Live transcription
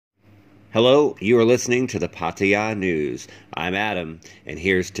Hello, you are listening to the Pattaya News. I'm Adam, and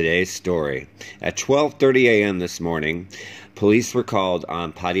here's today's story. At 12:30 a.m. this morning, police were called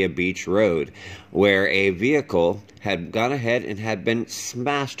on Pattaya Beach Road, where a vehicle had gone ahead and had been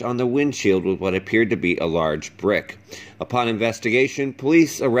smashed on the windshield with what appeared to be a large brick. Upon investigation,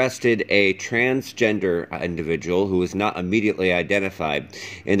 police arrested a transgender individual who was not immediately identified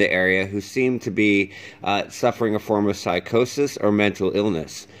in the area, who seemed to be suffering a form of psychosis or mental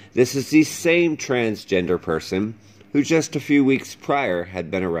illness. This is the same transgender person who just a few weeks prior had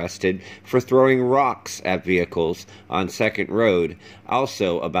been arrested for throwing rocks at vehicles on Second Road,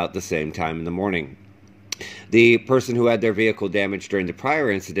 also about the same time in the morning. The person who had their vehicle damaged during the prior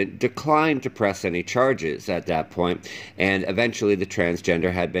incident declined to press any charges at that point, and eventually the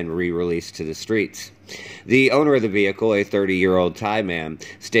transgender had been re-released to the streets. The owner of the vehicle, a 30-year-old Thai man,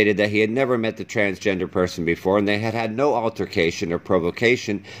 stated that he had never met the transgender person before, and they had had no altercation or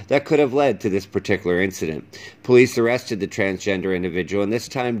provocation that could have led to this particular incident. Police arrested the transgender individual, and this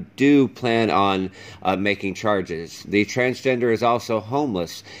time do plan on making charges. The transgender is also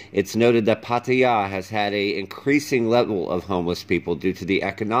homeless. It's noted that Pattaya has had an increasing level of homeless people due to the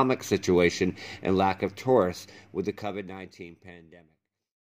economic situation and lack of tourists with the COVID-19 pandemic.